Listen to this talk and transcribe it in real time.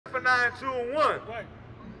Zephaniah 2 and 1. Right.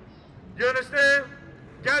 You understand?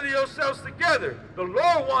 Gather yourselves together. The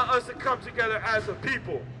Lord wants us to come together as a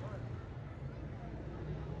people.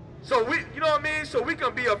 So we, you know what I mean? So we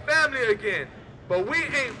can be a family again. But we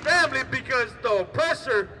ain't family because the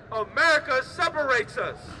oppressor, America, separates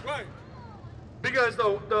us. Right. Because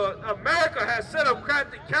the America has set up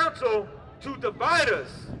crafty council to divide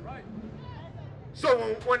us. Right. So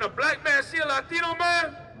when a black man see a Latino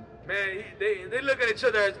man, they look at each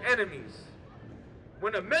other as enemies.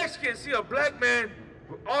 When a Mexican see a black man,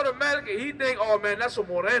 automatically he think, oh man, that's a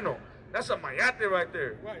Moreno. That's a Mayate right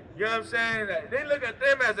there. Right. You know what I'm saying? They look at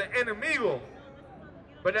them as an enemigo.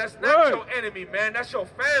 But that's not your enemy, man. That's your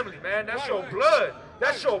family, man. That's your blood.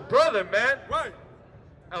 That's your brother, man. Right.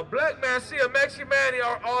 A black man see a Mexican man, he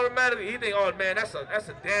automatically he think, oh man, that's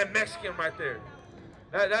a damn Mexican right there.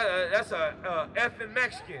 That's a effing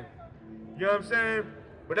Mexican. You know what I'm saying?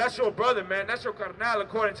 But that's your brother, man. That's your carnal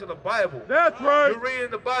according to the Bible. That's right. You're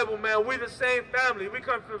reading the Bible, man. We the same family. We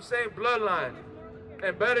come from the same bloodline.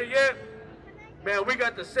 And better yet, man, we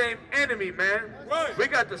got the same enemy, man. Right. We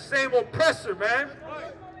got the same oppressor, man.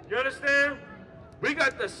 Right. You understand? We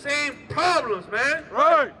got the same problems, man.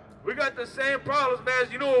 Right. We got the same problems,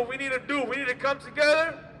 man. You know what we need to do? We need to come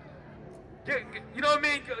together. You know what I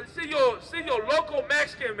mean? See your local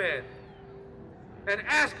Mexican man and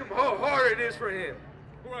ask him how hard it is for him.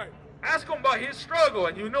 Right. Ask him about his struggle,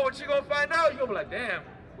 and you know what you're going to find out? You're going to be like, damn,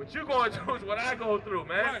 what you're going through is what I go through,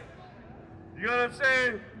 man. Right. You know what I'm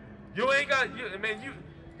saying? You ain't got, you know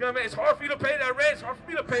what I mean? It's hard for you to pay that rent. It's hard for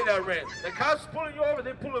me to pay that rent. The cops pulling you over,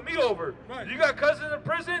 they pulling me over. Right. You got cousins in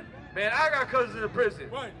prison? Man, I got cousins in prison.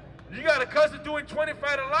 Right. You got a cousin doing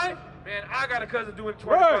 25 to life? Man, I got a cousin doing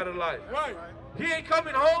 25 to life. Right. He ain't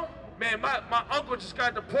coming home? Man, my uncle just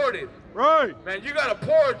got deported. Right. Man, you gotta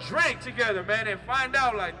pour a drink together, man, and find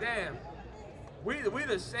out like, damn, we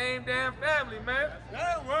the same damn family, man.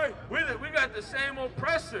 Damn right. We got the same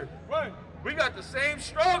oppressor. Right. We got the same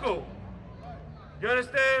struggle. You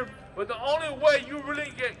understand? But the only way you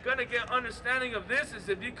really gonna get understanding of this is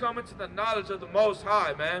if you come into the knowledge of the Most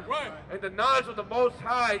High, man. Right. And the knowledge of the Most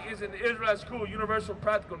High is in the Israelite school, universal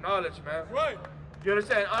practical knowledge, man. Right. You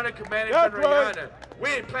understand? Uncommanded That's from right. Yahanna. We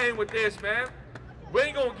ain't playing with this, man. We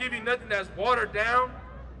ain't gonna give you nothing that's watered down.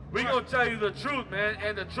 We gonna tell you the truth, man,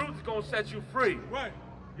 and the truth is gonna set you free. Right.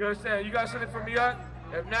 You understand? You got something for me, Yahanna?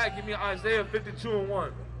 If not, give me Isaiah 52 and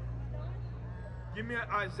 1. Give me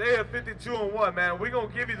Isaiah 52 and 1, man. We're going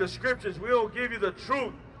to give you the scriptures. We're going to give you the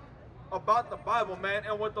truth about the Bible, man,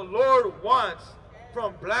 and what the Lord wants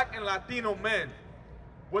from black and Latino men.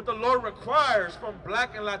 What the Lord requires from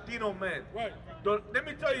black and Latino men. Right. Let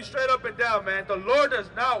me tell you straight up and down, man. The Lord does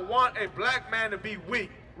not want a black man to be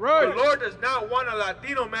weak. Right. The Lord does not want a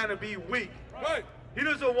Latino man to be weak. Right. He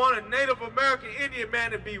doesn't want a Native American Indian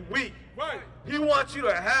man to be weak. Right. He wants you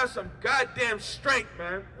to have some goddamn strength,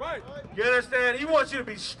 man. Right. You understand? He wants you to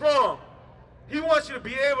be strong. He wants you to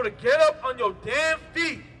be able to get up on your damn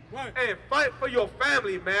feet and fight for your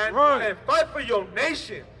family, man. And fight for your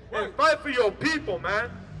nation. And fight for your people, man.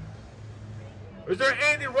 Is there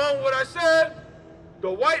anything wrong with what I said?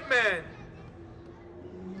 The white man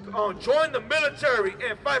join the military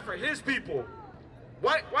and fight for his people.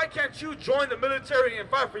 Why can't you join the military and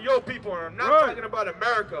fight for your people? And I'm not talking about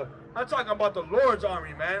America. I'm talking about the Lord's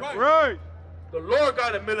army, man. Right. The Lord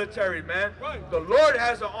got a military, man. The Lord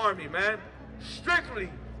has an army, man. Strictly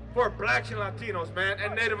for blacks and Latinos, man,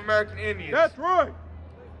 and Native American Indians. That's right.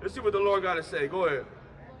 Let's see what the Lord got to say. Go ahead.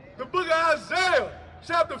 The book of Isaiah,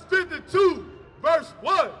 chapter 52, verse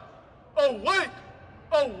 1. Awake,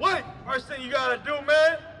 awake. First thing you got to do,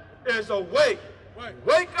 man, is awake.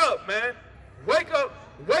 Wake up, man. Wake up.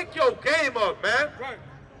 Wake your game up, man.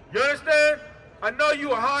 You understand? I know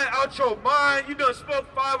you are high out your mind. You done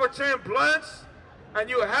smoked 5 or 10 blunts, and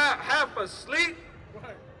you half asleep.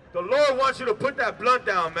 The Lord wants you to put that blunt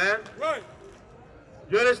down, man.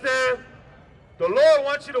 You understand? The Lord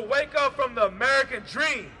wants you to wake up from the American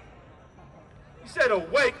dream. He said,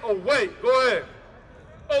 awake, awake. Go ahead.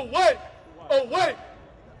 Awake, awake.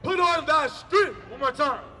 Put on thy strength. One more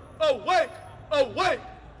time. Awake, awake.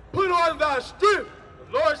 Put on thy strength.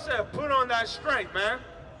 The Lord said, put on thy strength, man.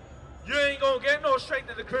 You ain't gonna get no strength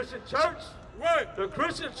in the Christian church. The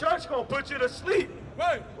Christian church gonna put you to sleep.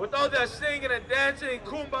 With all that singing and dancing and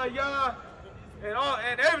kumbaya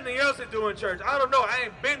and everything else they do in church. I don't know. I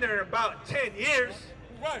ain't been there in about 10 years.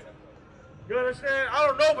 You understand? I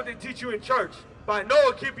don't know what they teach you in church, but I know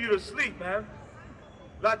it'll keep you to sleep, man.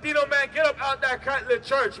 Latino man, get up out that Catholic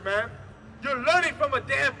church, man. You're learning from a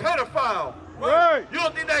damn pedophile. You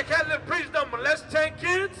don't think that Catholic priest done molest 10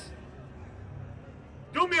 kids?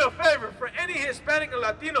 do me a favor, for any Hispanic and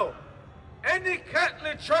Latino, any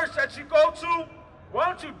Catholic church that you go to, why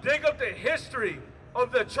don't you dig up the history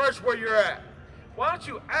of the church where you're at? Why don't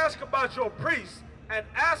you ask about your priest and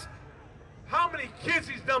ask how many kids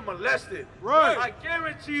he's done molested? Right. I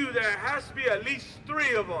guarantee you there has to be at least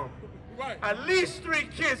 3 of them. Right. At least 3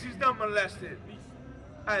 kids he's done molested.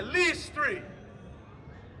 At least 3.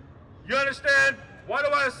 You understand? Why do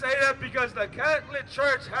I say that? Because the Catholic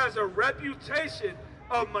Church has a reputation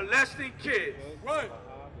of molesting kids. Right.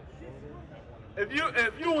 If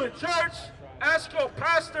you in church, ask your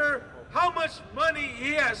pastor how much money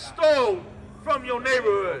he has stolen from your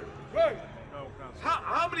neighborhood. Right.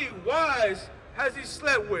 How many wives has he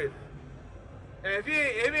slept with? And if he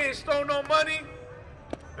ain't stole no money,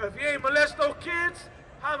 if he ain't molested no kids,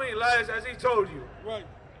 how many lies has he told you? Right.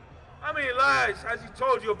 How many lies has he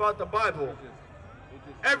told you about the Bible?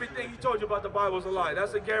 Everything he told you about the Bible is a lie.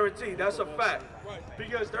 That's a guarantee. That's a fact.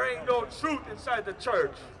 Because there ain't no truth inside the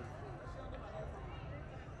church.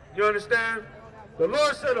 You understand? The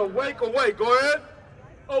Lord said, awake, awake. Go ahead.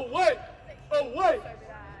 Awake, awake.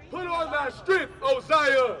 Put on that strength, O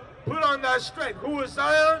Zion. Put on that strength. Who is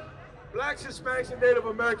Zion? Blacks, Hispanics, and Native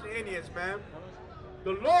American Indians, man.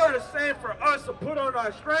 The Lord is saying for us to put on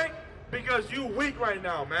our strength because you weak right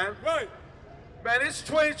now, man. Right. Man, it's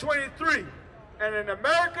 2023. And in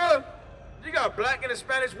America, you got black and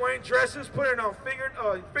Hispanics wearing dresses, putting on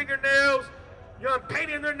fingernails, young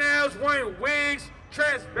painting their nails, wearing wigs,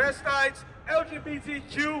 transvestites,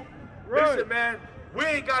 LGBTQ. Right. Listen, man, we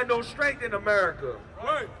ain't got no strength in America.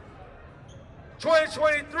 Right.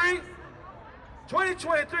 2023,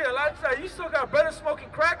 a lot of times, you still got brothers smoking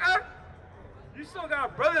crack, huh? You still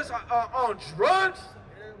got brothers on drugs?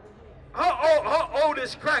 How old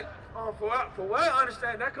is crack? For what I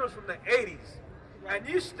understand, that comes from the 80s. And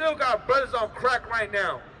you still got brothers on crack right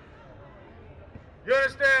now. You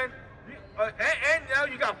understand? And now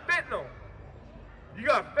you got fentanyl. You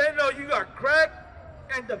got fentanyl, you got crack,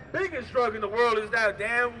 and the biggest drug in the world is that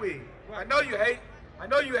damn weed. I know you hate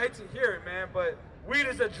to hear it, man, but weed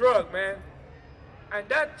is a drug, man. And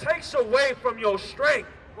that takes away from your strength.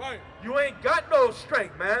 Right. You ain't got no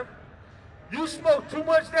strength, man. You smoke too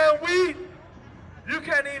much damn weed, you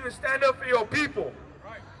can't even stand up for your people.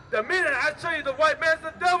 Right. The minute I tell you the white man's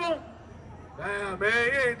the devil, man,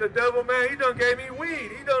 he ain't the devil, man. He done gave me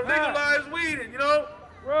weed. He done legalized weed, and you know,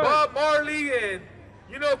 right. Bob Marley and,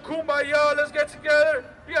 you know, Kumbaya, let's get together.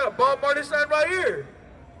 You got a Bob Marley sign right here.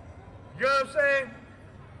 You know what I'm saying?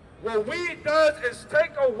 What weed does is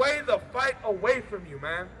take away the fight away from you,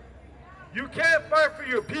 man. You can't fight for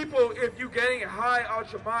your people if you're getting high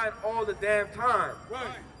out your mind all the damn time.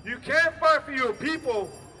 Right. You can't fight for your people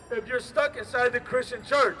if you're stuck inside the Christian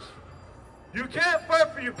church. You can't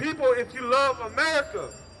fight for your people if you love America.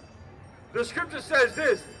 The scripture says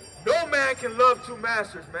this, no man can love 2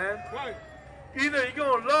 masters, man. Right. Either you're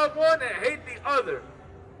going to love one and hate the other.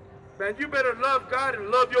 Man, you better love God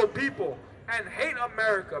and love your people and hate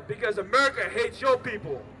America because America hates your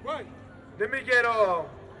people. Right. Let me get Job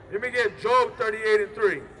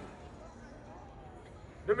 38:3.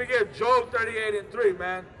 Let me get Job 38:3,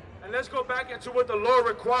 man. And let's go back into what the Lord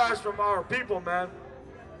requires from our people, man.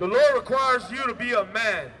 The Lord requires you to be a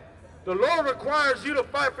man. The Lord requires you to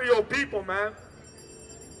fight for your people, man.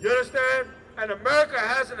 You understand? And America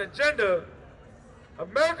has an agenda.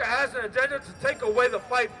 America has an agenda to take away the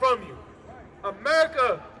fight from you.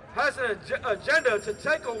 America has an agenda to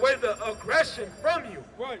take away the aggression from you.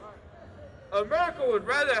 Right. America would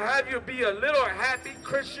rather have you be a little happy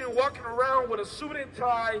Christian walking around with a suit and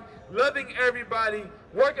tie, loving everybody,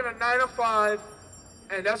 working a 9 to 5,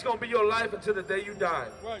 and that's going to be your life until the day you die.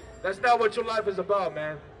 Right. That's not what your life is about,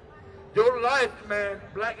 man. Your life, man,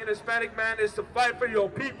 black and Hispanic man, is to fight for your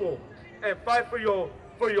people and fight for your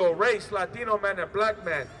race, Latino man and black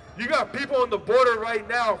man. You got people on the border right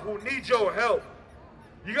now who need your help.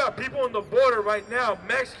 You got people on the border right now,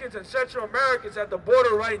 Mexicans and Central Americans at the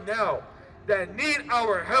border right now that need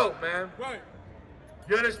our help, man. Right.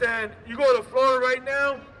 You understand? You go to Florida right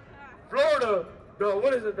now, Florida,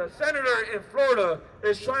 the senator in Florida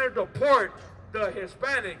is trying to deport the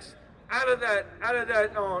Hispanics out of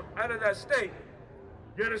that state.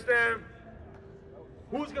 You understand?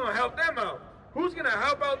 Who's gonna help them out? Who's gonna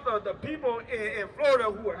help out the people in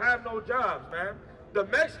Florida who have no jobs, man? The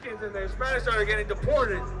Mexicans and the Hispanics are getting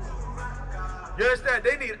deported. You understand?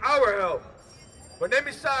 They need our help. But let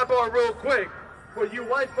me sidebar real quick for you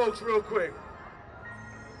white folks real quick.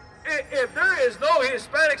 If there is no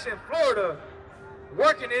Hispanics in Florida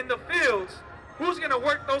working in the fields, who's gonna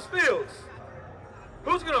work those fields?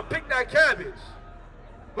 Who's gonna pick that cabbage?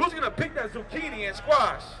 Who's gonna pick that zucchini and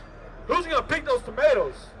squash? Who's gonna pick those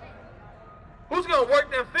tomatoes? Who's gonna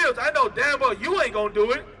work them fields? I know damn well you ain't gonna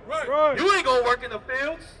do it. Right. You ain't gonna work in the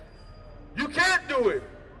fields. You can't do it.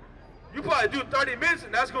 You probably do 30 minutes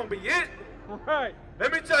and that's gonna be it. Right.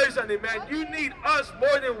 Let me tell you something, man. You need us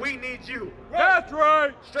more than we need you. That's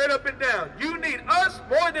right. Straight up and down. You need us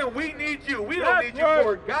more than we need you. We don't need you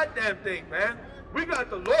for a goddamn thing, man. We got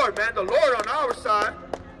the Lord, man. The Lord on our side.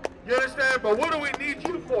 You understand? But what do we need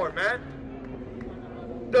you for, man?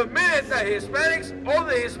 The minute that all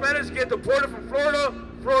the Hispanics get deported from Florida,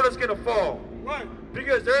 Florida's gonna fall. Right.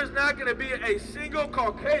 Because there's not gonna be a single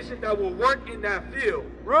Caucasian that will work in that field.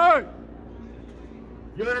 Right.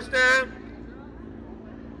 You understand?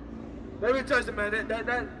 Let me tell you, man,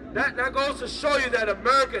 that goes to show you that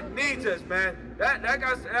America needs us, man. That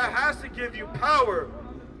has to give you power,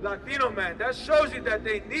 Latino man. That shows you that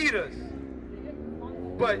they need us.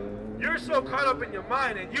 But you're so caught up in your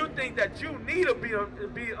mind, and you think that you need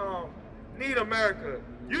to need America.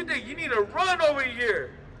 You think you need to run over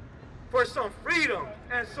here for some freedom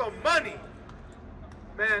and some money.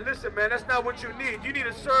 Man, listen, man, that's not what you need. You need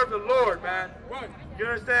to serve the Lord, man. Right. You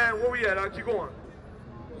understand? Where we at? I'll keep going.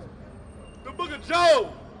 The book of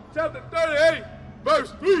Job, chapter 38,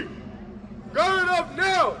 verse 3. Gird up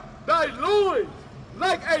now thy loins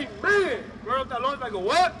like a man. Gird up thy loins like a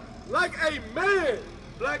what? Like a man.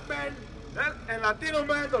 Black man and Latino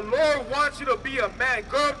man, the Lord wants you to be a man.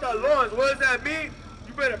 Gird up thy loins. What does that mean?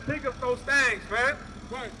 You better pick up those things, man.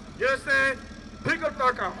 Right. You understand? Pick up the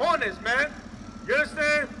cajones, man. You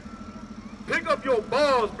understand? Pick up your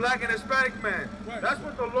balls, black and Hispanic man. Right. That's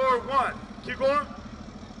what the Lord wants. Keep going.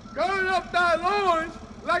 Gird up thy loins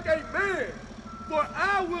like a man, for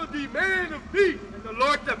I will demand of thee. And the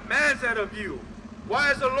Lord demands that of you. Why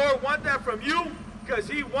does the Lord want that from you? Because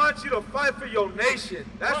he wants you to fight for your nation.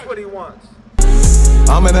 That's right. What he wants.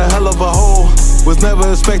 I'm in a hell of a hole, was never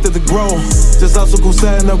expected to grow. Just obstacles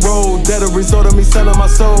set in the road, that a result of me selling my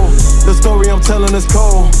soul. The story I'm telling is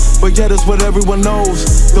cold, but yet it's what everyone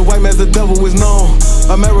knows. The white man's the devil is known.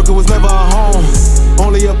 America was never a home,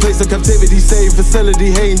 only a place of captivity, safe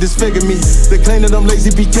facility, hating, disfigure me. They claim that I'm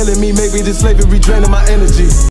lazy, be killing me. Maybe this slavery draining my energy.